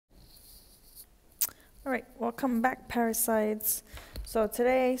All right, welcome back, parasites. So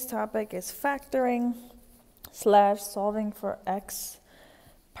today's topic is factoring / solving for x,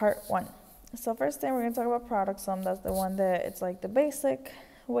 part 1. So first thing, we're going to talk about product sum. That's the one that it's like the basic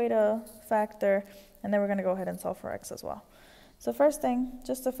way to factor, and then we're going to go ahead and solve for x as well. So first thing,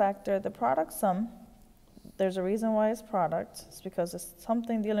 just to factor the product sum, there's a reason why it's product. It's because it's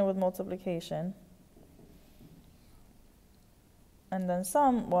something dealing with multiplication. And then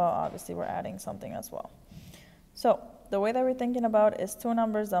sum, well, obviously we're adding something as well. So the way that we're thinking about is two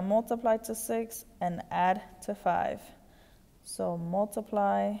numbers that multiply to 6 and add to 5. So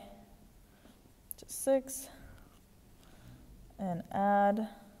multiply to 6 and add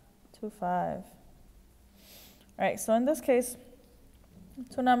to 5. All right, so in this case,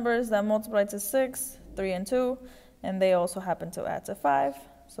 two numbers that multiply to 6, 3 and 2, and they also happen to add to 5.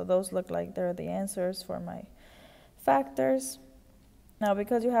 So those look like they're the answers for my factors. Now,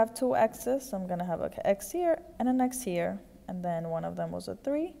 because you have two x's, so I'm going to have an x here and an x here. And then one of them was a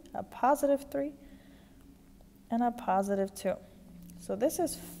 3, a positive 3, and a positive 2. So this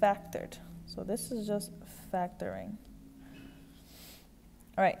is factored. So this is just factoring.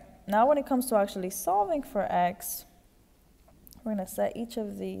 All right, now when it comes to actually solving for x, we're going to set each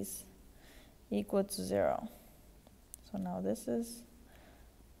of these equal to 0. So now this is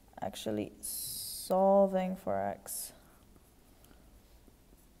actually solving for x.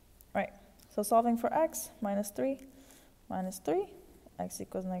 Right, so solving for x, minus 3, x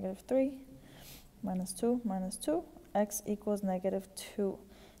equals negative 3, minus 2, x equals negative 2.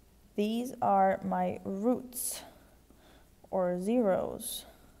 These are my roots, or zeros,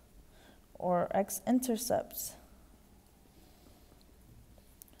 or x-intercepts.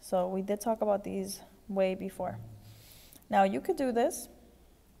 So we did talk about these way before. Now you could do this.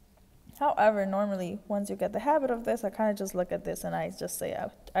 However, normally, once you get the habit of this, I kind of just look at this and I just say,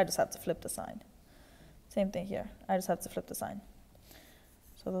 I just have to flip the sign. Same thing here. I just have to flip the sign.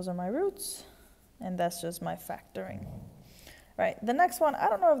 So those are my roots, and that's just my factoring. Right, the next one, I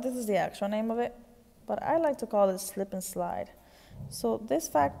don't know if this is the actual name of it, but I like to call it slip and slide. So this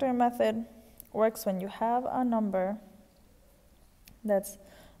factoring method works when you have a number that's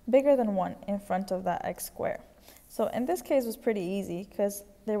bigger than 1 in front of that x squared. So in this case, it was pretty easy because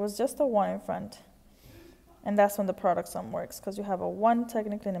there was just a 1 in front, and that's when the product sum works, because you have a 1,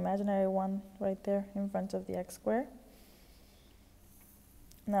 technically an imaginary 1 right there in front of the x squared.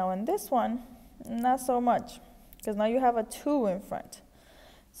 Now in this one, not so much, because now you have a 2 in front.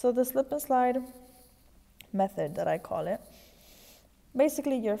 So the slip and slide method that I call it,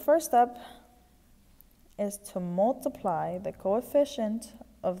 basically your first step is to multiply the coefficient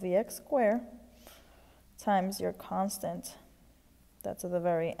of the x squared times your constant that's at the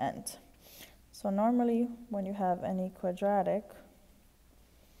very end. So normally when you have any quadratic,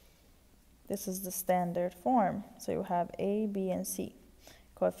 this is the standard form. So you have a, b, and c.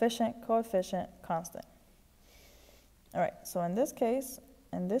 Coefficient, coefficient, constant. All right, so in this case,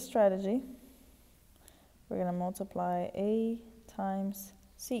 in this strategy, we're going to multiply a times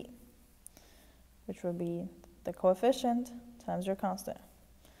c, which will be the coefficient times your constant.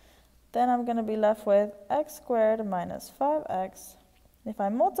 Then I'm going to be left with x squared minus 5x. If I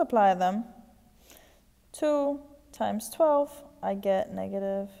multiply them, 2 times 12, I get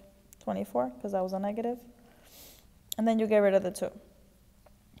negative 24, because that was a negative. And then you get rid of the 2.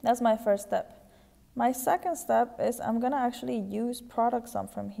 That's my first step. My second step is I'm going to actually use product sum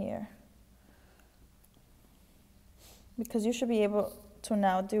from here, because you should be able to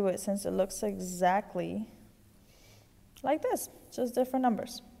now do it since it looks exactly like this, just different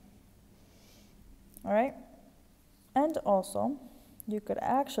numbers. All right? And also, you could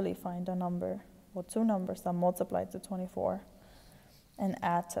actually find a number, or two numbers that multiply to 24 and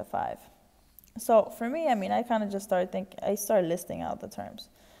add to 5. So for me, I mean, I kind of just started listing out the terms.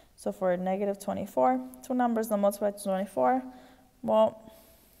 So for negative 24, two numbers that multiply to 24, well,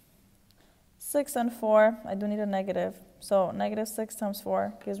 6 and 4, I do need a negative. So negative 6 times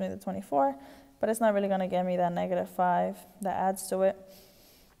 4 gives me the 24, but it's not really going to give me that negative 5 that adds to it.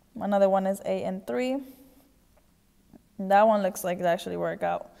 Another one is 8 and 3. That one looks like it actually worked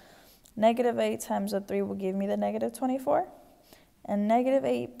out. Negative 8 times a 3 will give me the negative 24. And negative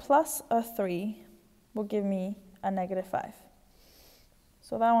 8 plus a 3 will give me a negative 5.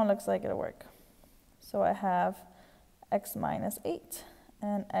 So that one looks like it'll work. So I have x minus 8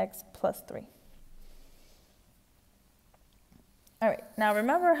 and x plus 3. All right, now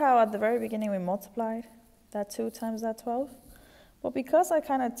remember how at the very beginning we multiplied that 2 times that 12? Well, because I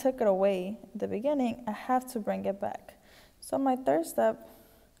kind of took it away at the beginning, I have to bring it back. So my third step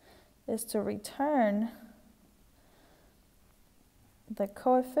is to return the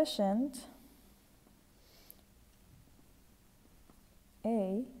coefficient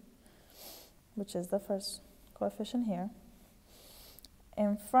a, which is the first coefficient here,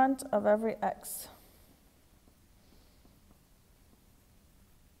 in front of every x.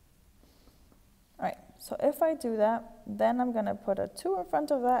 All right, so if I do that, then I'm going to put a 2 in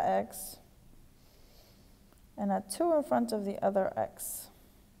front of that x and a 2 in front of the other x.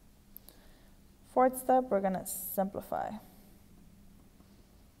 Fourth step, we're going to simplify.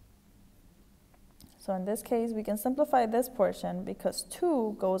 So in this case, we can simplify this portion because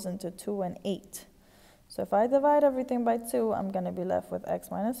 2 goes into 2 and 8. So if I divide everything by 2, I'm going to be left with x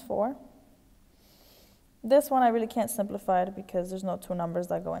minus 4. This one I really can't simplify it because there's no two numbers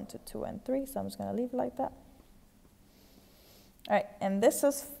that go into 2 and 3, so I'm just going to leave it like that. All right, and this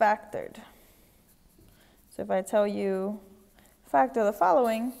is factored. So if I tell you factor the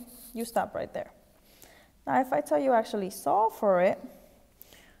following, you stop right there. Now if I tell you actually solve for it,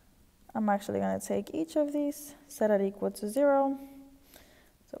 I'm actually going to take each of these, set it equal to 0.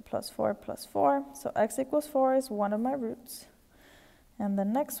 So plus 4 plus 4. So x equals 4 is one of my roots. And the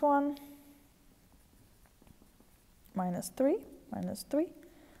next one, minus 3,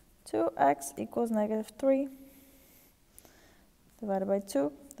 2x equals negative 3, divided by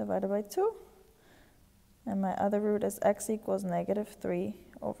 2, divided by 2. And my other root is x equals negative 3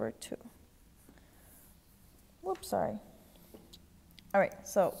 over 2. Whoops, sorry. All right,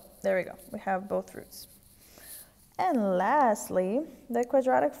 so there we go. We have both roots. And lastly, the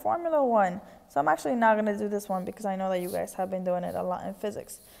quadratic formula one. So I'm actually not going to do this one because I know that you guys have been doing it a lot in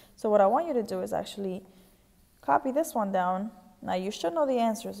physics. So what I want you to do is actually copy this one down. Now you should know the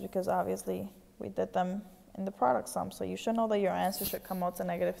answers because obviously we did them in the product sum. So you should know that your answer should come out to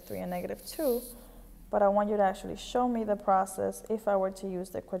negative 3 and negative 2. But I want you to actually show me the process if I were to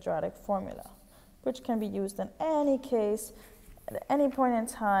use the quadratic formula, which can be used in any case, at any point in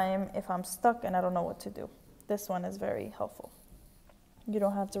time, if I'm stuck and I don't know what to do. This one is very helpful. You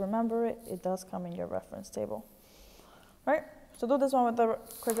don't have to remember it. It does come in your reference table. All right, so do this one with the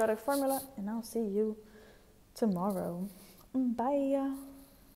quadratic formula, and I'll see you tomorrow. Bye.